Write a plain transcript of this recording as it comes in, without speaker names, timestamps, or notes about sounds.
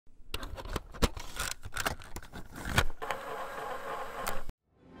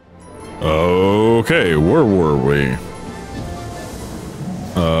Okay, where were we?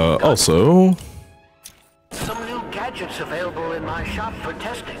 Also... Some new gadgets available in my shop for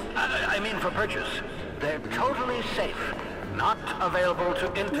testing. I mean for purchase. They're totally safe. Not available to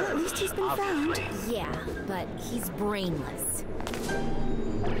interns. Well, at least he's been found. obviously. Yeah, but he's brainless.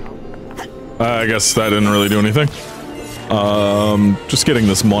 I guess that didn't really do anything. Just getting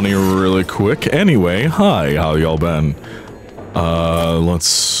this money really quick. Anyway, hi, how y'all been? Let's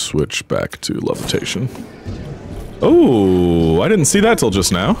switch back to levitation. Oh, I didn't see that till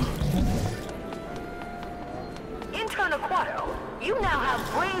just now. Intern Aquato, you now have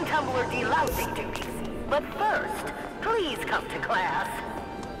brain tumbler delousing duties. But first, please come to class.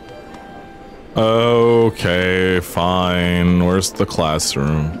 Okay, fine. Where's the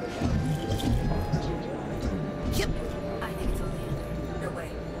classroom? Yep. I think it's only no way.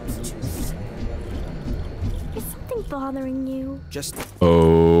 Is something bothering you? Just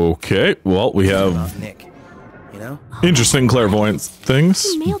Okay, well, we have off Nick, you know? interesting clairvoyant things.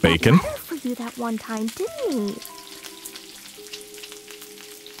 He mailed Bacon. that letter for you that one time, didn't he?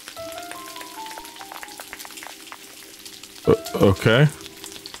 Okay.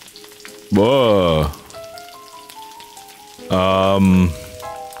 Whoa.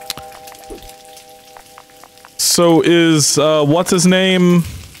 So is, what's his name?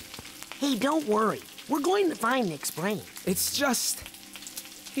 Hey, don't worry. We're going to find Nick's brain. It's just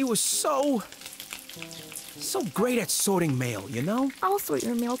he was so great at sorting mail, you know? I'll sort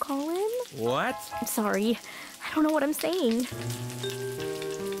your mail, Colin. What? I'm sorry. I don't know what I'm saying.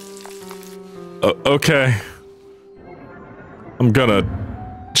 Okay. I'm gonna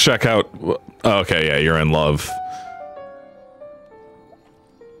check out. Okay, yeah, you're in love.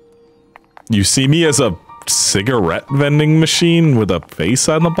 You see me as a cigarette vending machine with a face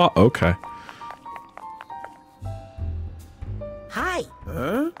on the bottom? Okay. Hi.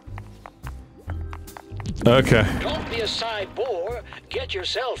 Huh? Okay. Don't be a Psy-bore. Get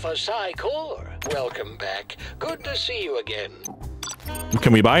yourself a Psy-core. Welcome back. Good to see you again.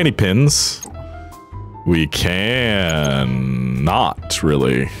 Can we buy any pins? We can not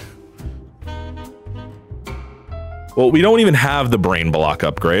really. Well, we don't even have the brain block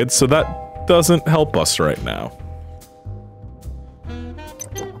upgrade, so that doesn't help us right now.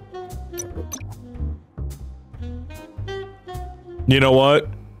 You know what?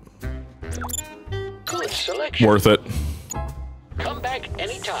 Good selection. Worth it. Come back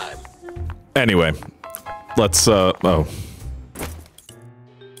anytime. Anyway, let's, oh.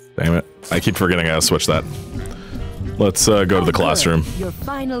 Damn it. I keep forgetting I gotta switch that. Let's, go to the classroom. Good. You're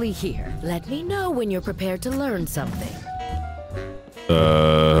finally here. Let me know when you're prepared to learn something.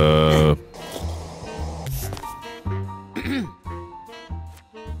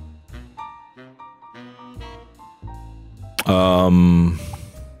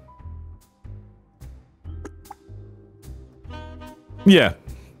 Yeah,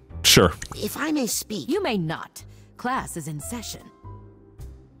 sure. If I may speak. You may not. Class is in session.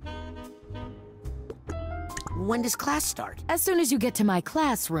 When does class start? As soon as you get to my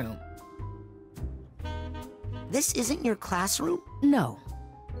classroom. This isn't your classroom? No.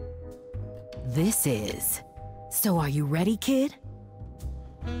 This is. So are you ready, kid?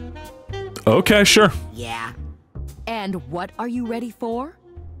 Okay, sure. Yeah. And what are you ready for?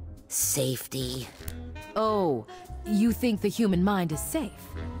 Safety. Oh, you think the human mind is safe?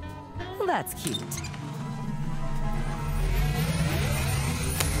 Well, that's cute.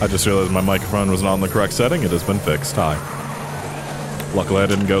 I just realized my microphone was not in the correct setting. It has been fixed. Hi. Luckily, I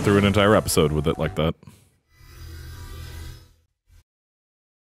didn't go through an entire episode with it like that.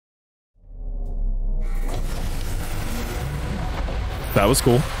 That was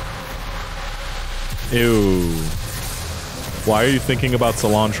cool. Ew. Why are you thinking about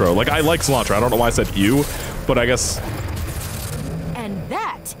cilantro? Like, I like cilantro. I don't know why I said ew, but I guess... And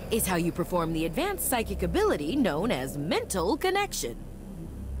that is how you perform the advanced psychic ability known as mental connection.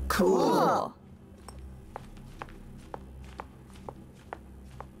 Cool.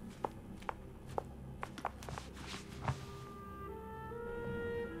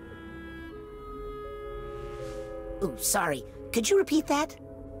 Ooh, sorry. Could you repeat that?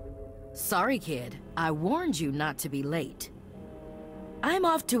 Sorry, kid. I warned you not to be late. I'm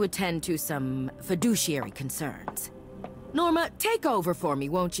off to attend to some fiduciary concerns. Norma, take over for me,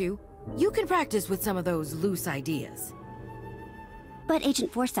 won't you? You can practice with some of those loose ideas. But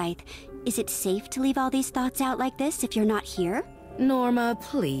Agent Forsyth, is it safe to leave all these thoughts out like this if you're not here? Norma,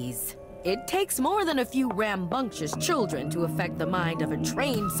 please. It takes more than a few rambunctious children to affect the mind of a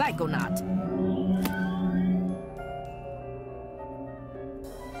trained psychonaut.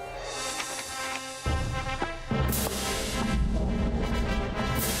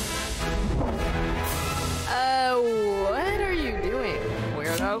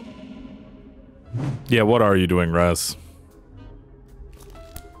 Yeah, what are you doing, Raz?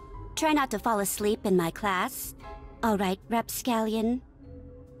 Try not to fall asleep in my class. All right, Rapscallion.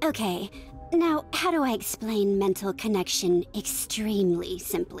 Okay, now how do I explain mental connection extremely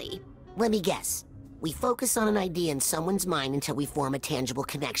simply? Let me guess. We focus on an idea in someone's mind until we form a tangible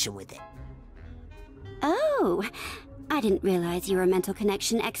connection with it. Oh, I didn't realize you were a mental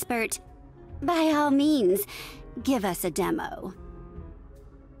connection expert. By all means, give us a demo.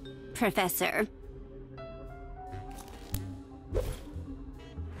 Professor.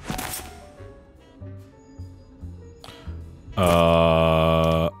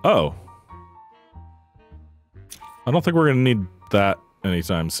 Oh. I don't think we're gonna need that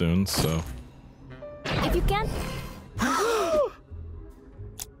anytime soon, so. If you can.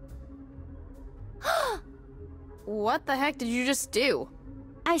 What the heck did you just do?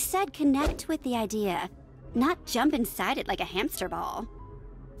 I said connect with the idea, not jump inside it like a hamster ball.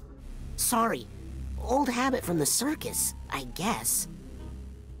 Sorry. Old habit from the circus, I guess.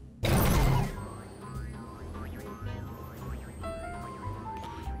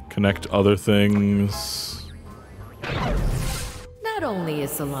 Connect other things. Not only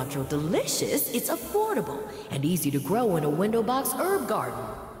is cilantro delicious, it's affordable and easy to grow in a window box herb garden.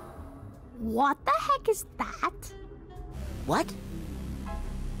 What the heck is that? What?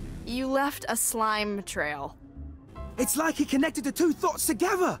 You left a slime trail. It's like he connected the two thoughts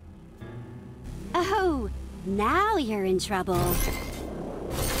together. Oh, now you're in trouble.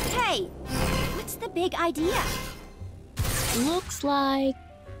 Hey, what's the big idea? Looks like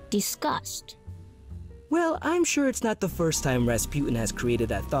disgust. Well, I'm sure it's not the first time Rasputin has created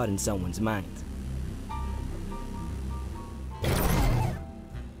that thought in someone's mind.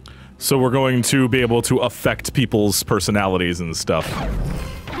 So we're going to be able to affect people's personalities and stuff.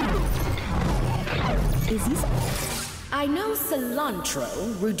 I know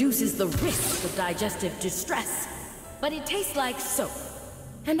cilantro reduces the risk of digestive distress, but it tastes like soap.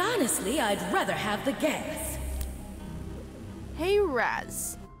 And honestly, I'd rather have the gas. Hey,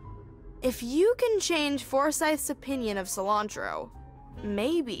 Raz. If you can change Forsyth's opinion of cilantro,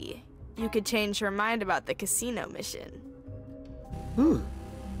 maybe you could change her mind about the casino mission.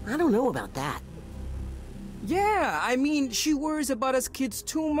 I don't know about that. Yeah, I mean, she worries about us kids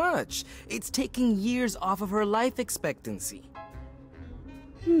too much. It's taking years off of her life expectancy.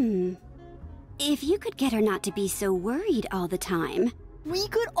 If you could get her not to be so worried all the time. We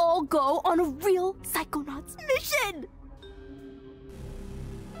could all go on a real Psychonauts mission!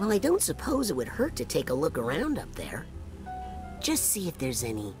 Well, I don't suppose it would hurt to take a look around up there. Just see if there's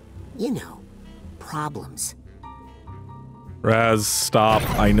any, you know, problems. Raz, stop.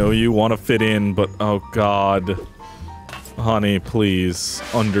 I know you want to fit in, but oh god. Honey, please,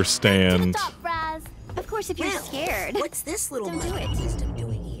 understand. Stop, Raz. Of course, if you're scared. What's this little Don't do it. system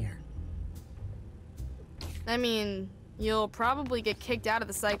doing here? I mean, you'll probably get kicked out of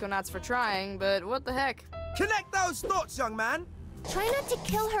the Psychonauts for trying, but what the heck? Connect those thoughts, young man. Try not to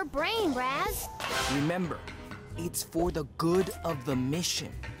kill her brain, Raz. Remember, it's for the good of the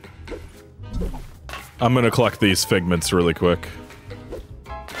mission. I'm gonna collect these figments really quick.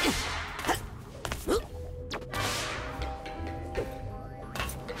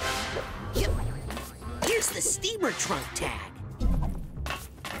 Here's the steamer trunk tag.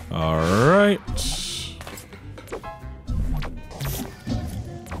 Alright.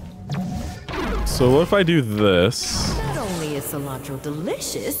 So what if I do this? Not only is cilantro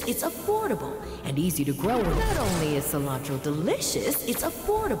delicious, it's affordable and easy to grow in. Not only is cilantro delicious, it's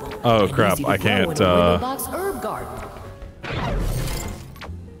affordable. Oh and crap, easy to I grow can't, in a window box herb garden.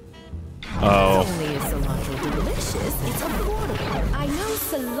 Oh. Not only is cilantro delicious, it's affordable. I know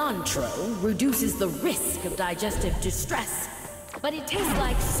cilantro reduces the risk of digestive distress, but it tastes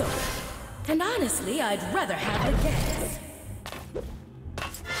like soap. And honestly, I'd rather have the gas.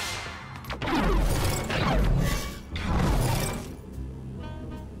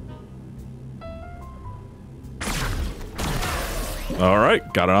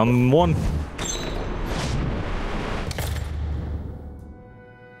 Alright, got it on one.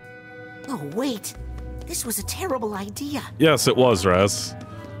 Oh, wait. This was a terrible idea. Yes, it was, Raz.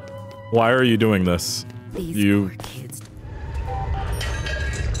 Why are you doing this? These You... poor kids.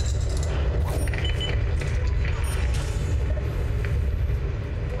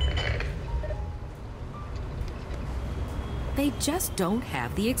 They just don't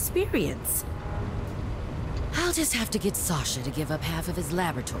have the experience. I'll just have to get Sasha to give up half of his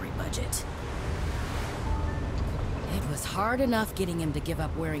laboratory budget. It was hard enough getting him to give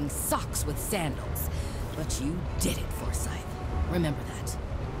up wearing socks with sandals, but you did it, Forsyth. Remember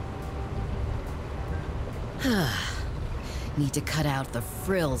that. Need to cut out the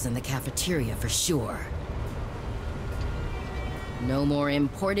frills in the cafeteria for sure. No more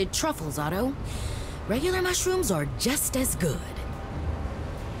imported truffles, Otto. Regular mushrooms are just as good.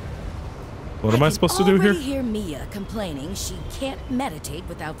 What am I supposed to do here? I already hear Mia complaining she can't meditate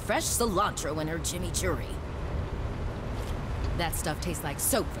without fresh cilantro in her chimichurri. That stuff tastes like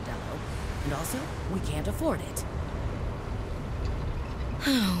soap for Dello, and also, we can't afford it.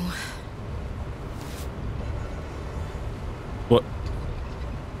 Oh. What?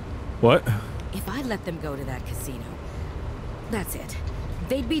 What? If I let them go to that casino, that's it.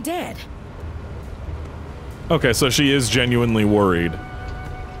 They'd be dead. Okay, so she is genuinely worried.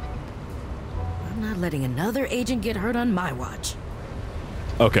 I'm not letting another agent get hurt on my watch.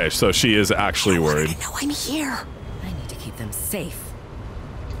 Okay, so she is actually worried. No, I'm here. I need to keep them safe.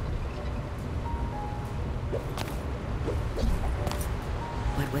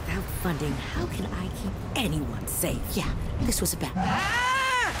 But without funding, how can I keep anyone safe? Yeah, this was about...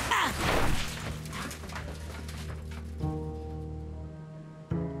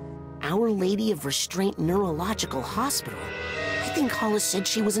 Our Lady of Restraint Neurological Hospital. I think Hollis said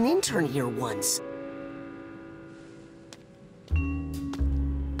she was an intern here once.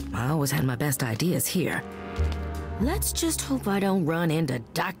 I always had my best ideas here. Let's just hope I don't run into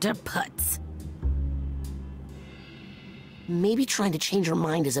Dr. Putz. Maybe trying to change her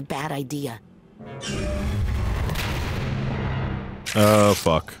mind is a bad idea. Oh,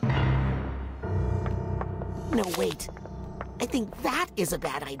 fuck. No, wait. I think that is a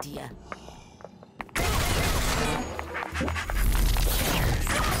bad idea.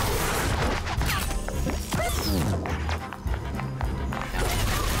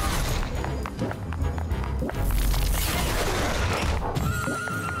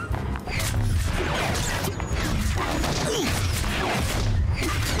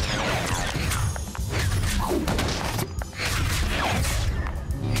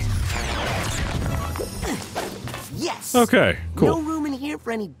 Yes! Okay, cool. No room in here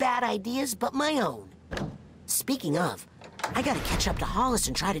for any bad ideas but my own. Speaking of, I gotta catch up to Hollis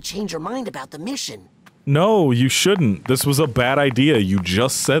and try to change her mind about the mission. No, you shouldn't. This was a bad idea. You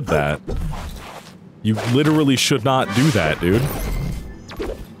just said that. You literally should not do that, dude.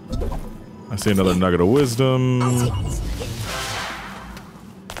 I see another nugget of wisdom.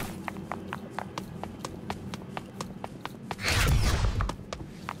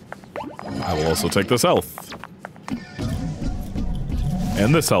 I will also take this health.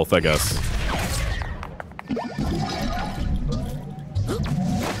 And this health, I guess.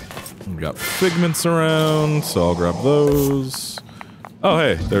 We got figments around, so I'll grab those. Oh,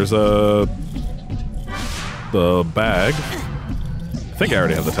 hey, there's the bag. I think I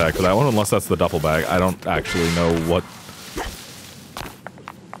already have the tag for that one, unless that's the duffel bag. I don't actually know what...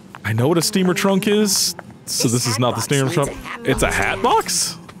 I know what a steamer trunk is, so this is not the steamer trunk. It's a hat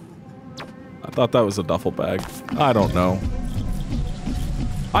box? I thought that was a duffel bag. I don't know.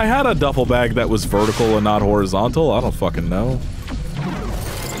 I had a duffel bag that was vertical and not horizontal. I don't fucking know.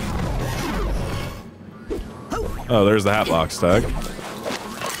 Oh, there's the hatbox tag.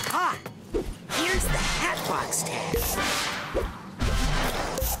 Ah, here's the hatbox tag.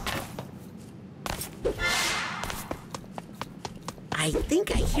 I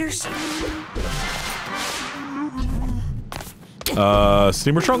think I hear something.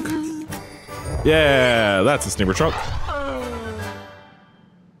 Steamer trunk? Yeah, that's a steamer trunk.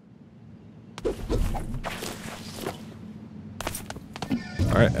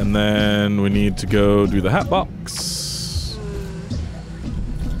 Alright, and then we need to go do the hat box.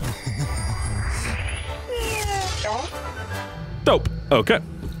 Dope. Okay.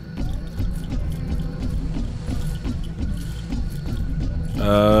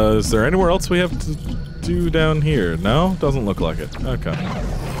 Is there anywhere else we have to do down here? No? Doesn't look like it. Okay.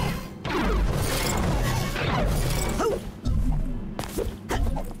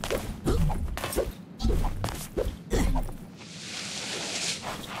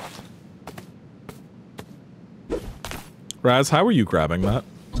 Raz, how are you grabbing that?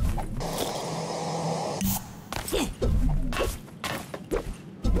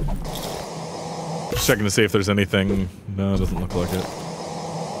 Just checking to see if there's anything. No, it doesn't look like it.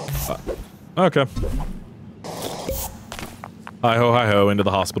 Okay. Hi-ho, hi-ho, into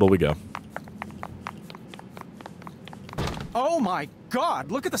the hospital we go. Oh my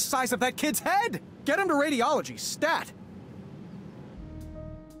god, look at the size of that kid's head! Get him to radiology, stat!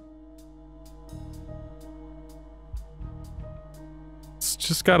 It's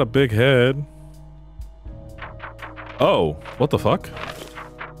just got a big head. Oh, what the fuck?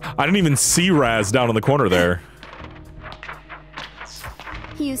 I didn't even see Raz down in the corner there.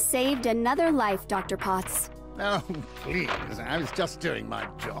 You saved another life, Dr. Potts. Oh, please. I was just doing my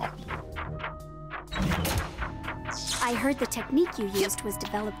job. I heard the technique you used was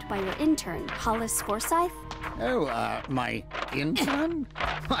developed by your intern, Hollis Forsyth. Oh, my intern?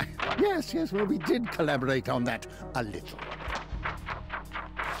 Why, yes, well, we did collaborate on that a little.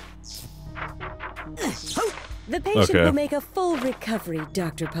 The patient will make a full recovery,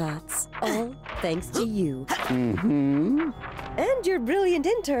 Dr. Potts. All thanks to you. Mm-hmm. And your brilliant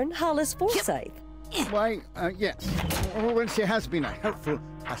intern, Hollis Forsyth. Why, yes. Well, she has been a helpful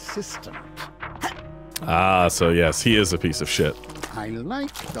assistant. Ah, so yes, he is a piece of shit. I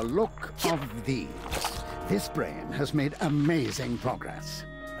like the look of these. This brain has made amazing progress.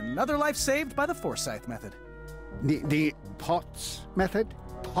 Another life saved by the Forsyth method. The Potts method?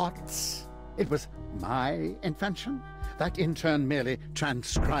 Potts? It was my invention. That intern merely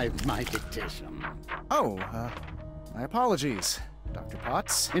transcribed my dictation. Oh, my apologies, Dr.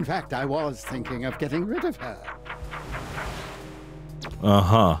 Potts. In fact, I was thinking of getting rid of her.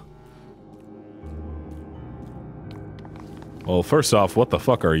 Uh-huh. Well, first off, what the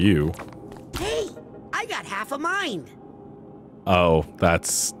fuck are you? Hey, I got half a mind. Oh,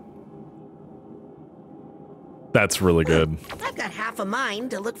 that's really good. I've got half a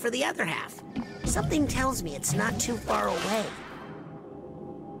mind to look for the other half. Something tells me it's not too far away.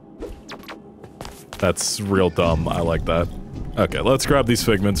 That's real dumb. I like that. Okay, let's grab these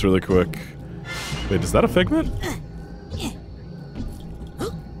figments really quick. Wait, is that a figment?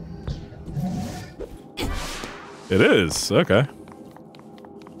 It is. Okay.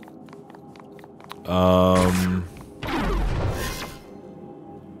 Oh.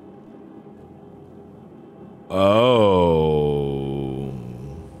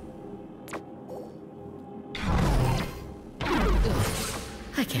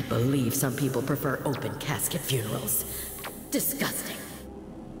 I can't believe some people prefer open casket funerals. Disgusting.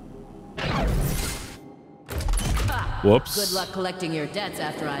 Whoops. Good luck collecting your debts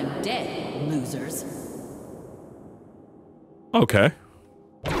after I'm dead, losers. Okay.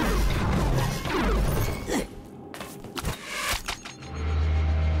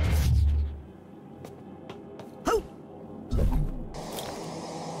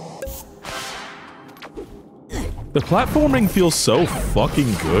 The platforming feels so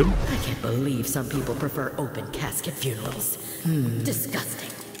fucking good. I can't believe some people prefer open casket funerals. Disgusting.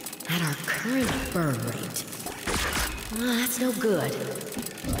 At our current burn rate. That's no good.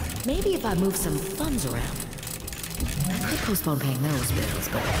 Maybe if I move some funds around. I could postpone paying those bills,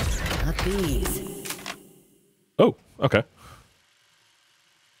 but not these. Oh, okay.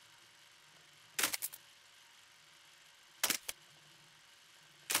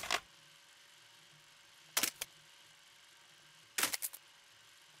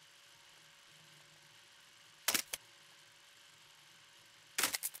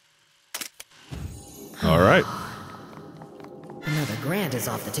 All right. Another grand is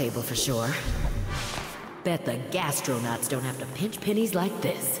off the table for sure. Bet the gastronauts don't have to pinch pennies like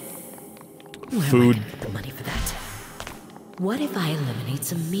this. Where Food. am I gonna get the money for that? What if I eliminate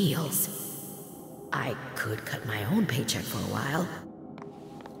some meals? I could cut my own paycheck for a while.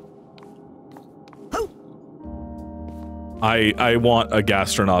 I want a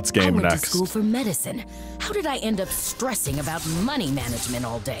Gastronauts game I went next. to school for medicine. How did I end up stressing about money management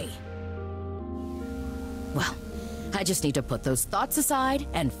all day? Well, I just need to put those thoughts aside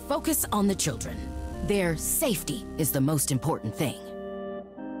and focus on the children. Their safety is the most important thing.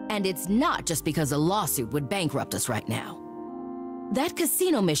 And it's not just because a lawsuit would bankrupt us right now. That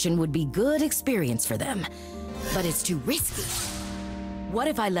casino mission would be good experience for them, but it's too risky. What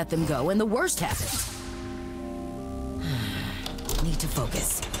if I let them go and the worst happens? Need to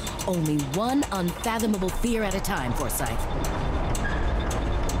focus. Only one unfathomable fear at a time, Forsyth.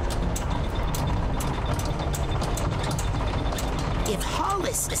 If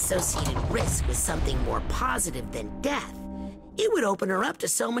Hollis associated risk with something more positive than death, it would open her up to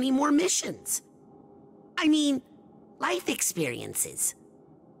so many more missions. I mean, life experiences.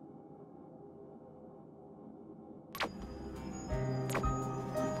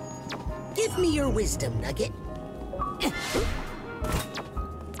 Give me your wisdom, Nugget.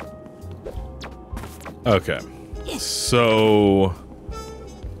 Okay. So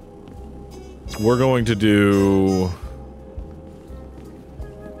we're going to do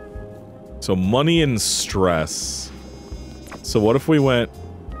money and stress. So what if we went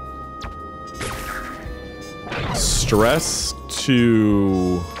stress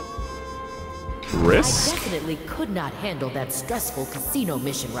to risk? I definitely could not handle that stressful casino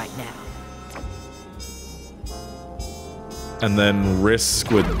mission right now. And then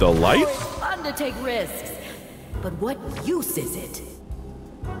risk with delight? It's fun to take risks, but what use is it?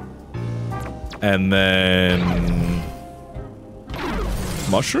 And then...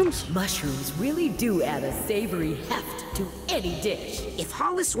 mushrooms? Mushrooms really do add a savory heft to any dish. If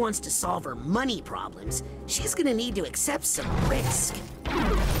Hollis wants to solve her money problems, she's gonna need to accept some risk.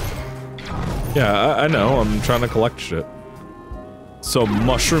 Yeah, I know. I'm trying to collect shit. So,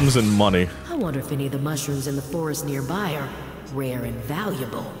 mushrooms and money. I wonder if any of the mushrooms in the forest nearby are rare and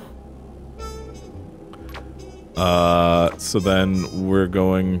valuable. So then we're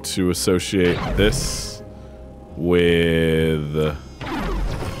going to associate this with...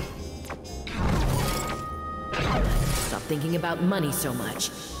 Stop thinking about money so much.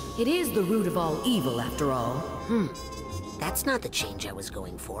 It is the root of all evil, after all. That's not the change I was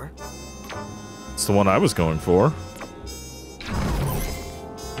going for. It's the one I was going for.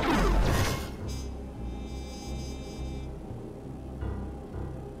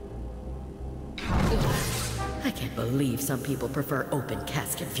 I can't believe some people prefer open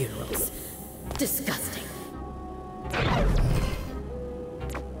casket funerals. Disgusting.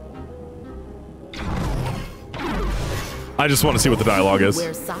 I just want to see what the dialogue is.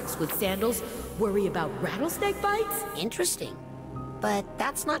 Wear socks with sandals, worry about rattlesnake bites? Interesting. But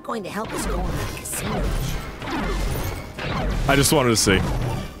that's not going to help us go on the casino. I just wanted to see.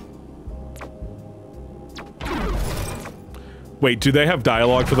 Wait, do they have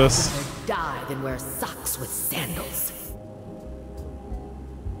dialogue for this? Die than wear socks with sandals.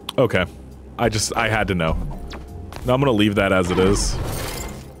 Okay. I had to know. Now I'm gonna leave that as it is.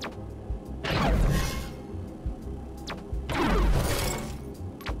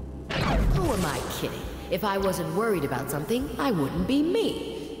 Who am I kidding? If I wasn't worried about something, I wouldn't be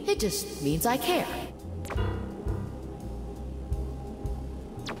me. It just means I care.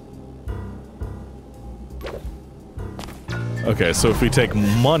 Okay, so if we take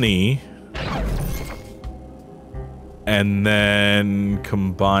money and then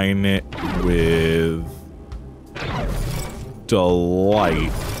combine it with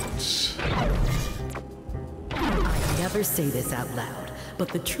delight. I never say this out loud, but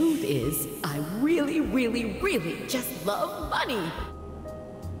the truth is, I really, really, really just love money.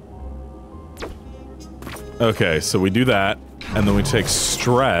 Okay, so we do that, and then we take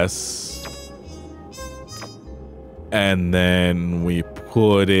stress, and then we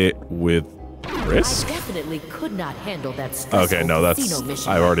put it with risk? I definitely could not handle that stressful Okay, no, casino that's...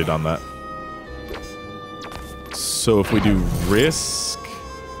 mission. I've already done that. So if we do risk...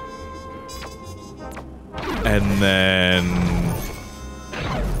 and then...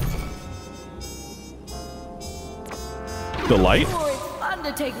 delight? Sure, it's fun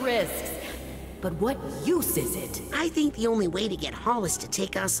to take risks. But what use is it? I think the only way to get Hollis to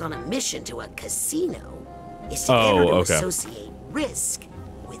take us on a mission to a casino is to get her to associate risk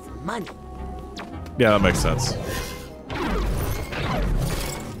with money. Yeah, that makes sense.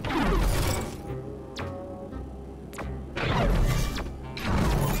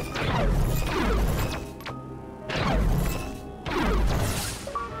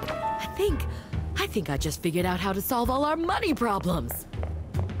 I think I just figured out how to solve all our money problems.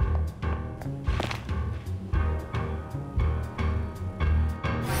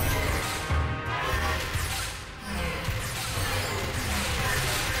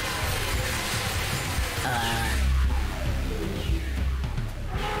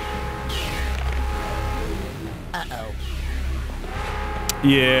 Uh-oh.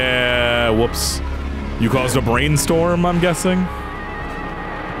 Yeah, whoops. You caused a brainstorm, I'm guessing?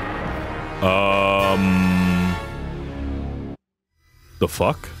 The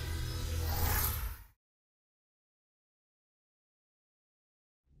fuck?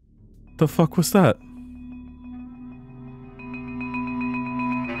 The fuck was that?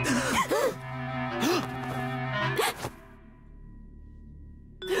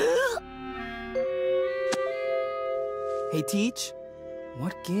 Hey, Teach.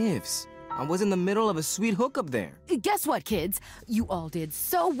 What gives? I was in the middle of a sweet hookup there. Guess what, kids? You all did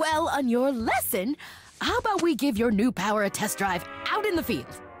so well on your lesson. How about we give your new power a test drive out in the field?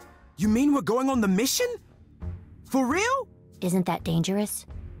 You mean we're going on the mission? For real? Isn't that dangerous?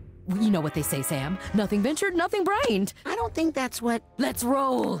 You know what they say, Sam. Nothing ventured, nothing brained. I don't think that's what... Let's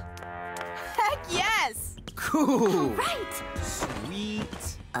roll. Heck yes! Cool. All right.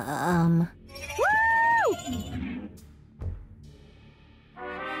 Sweet. Woo!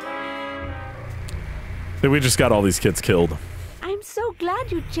 We just got all these kids killed. I'm so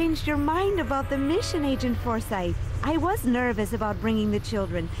glad you changed your mind about the mission, Agent Forsyth. I was nervous about bringing the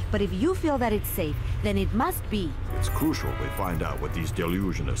children, but if you feel that it's safe, then it must be. It's crucial we find out what these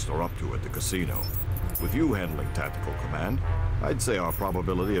delusionists are up to at the casino. With you handling tactical command, I'd say our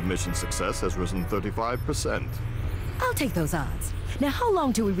probability of mission success has risen 35%. I'll take those odds. Now, how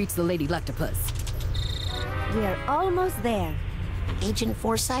long till we reach the Lady Luctopus? We're almost there. Agent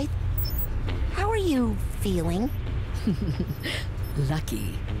Forsyth, how are you feeling?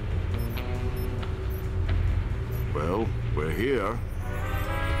 Lucky. Well, we're here.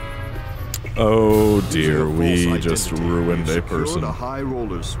 Oh dear, we just ruined a person. A high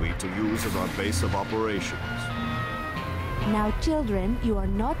roller suite to use as our base of operations. Now, children, you are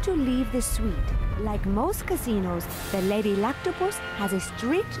not to leave the suite. Like most casinos, the Lady Luctopus has a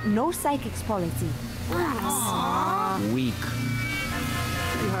strict no psychics policy. Weak.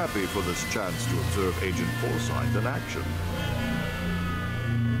 Be happy for this chance to observe Agent Forsyth in action.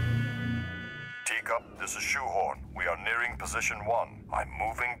 Teacup, this is Shoehorn. We are nearing position 1. I'm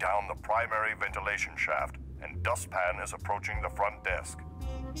moving down the primary ventilation shaft, and Dustpan is approaching the front desk.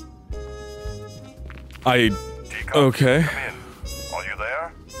 Teacup, okay. Come in. Are you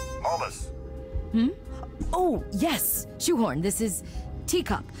there? Hollis. Oh, yes. Shoehorn, this is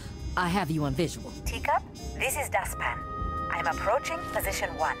Teacup. I have you on visual. Teacup, this is Dustpan. I'm approaching position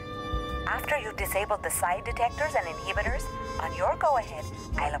 1. After you've disabled the side detectors and inhibitors, on your go-ahead,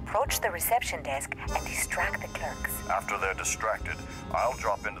 I'll approach the reception desk and distract the clerks. After they're distracted, I'll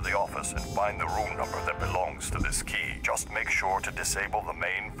drop into the office and find the room number that belongs to this key. Just make sure to disable the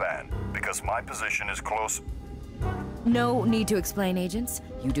main fan, because my position is close. No need to explain, agents.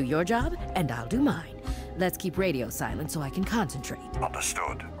 You do your job, and I'll do mine. Let's keep radio silent so I can concentrate.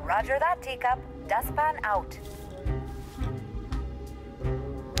 Understood. Roger that, Teacup. Dustpan out.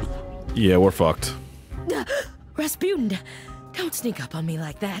 Yeah, we're fucked. Rasputin, don't sneak up on me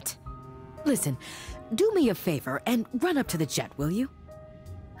like that. Listen, do me a favor and run up to the jet, will you?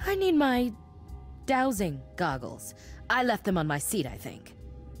 I need my dowsing goggles. I left them on my seat, I think.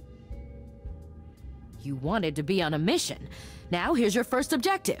 You wanted to be on a mission. Now here's your first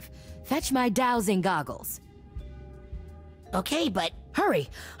objective. Fetch my dowsing goggles. Okay, but... Hurry!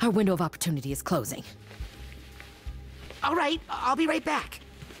 Our window of opportunity is closing. All right, I'll be right back.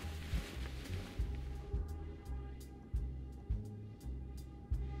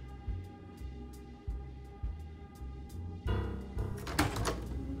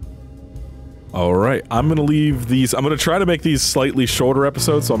 All right, I'm going to leave these. I'm going to try to make these slightly shorter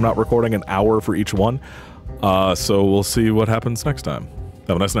episodes, so I'm not recording an hour for each one. So we'll see what happens next time.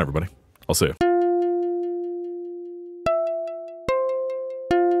 Have a nice night, everybody. I'll see you.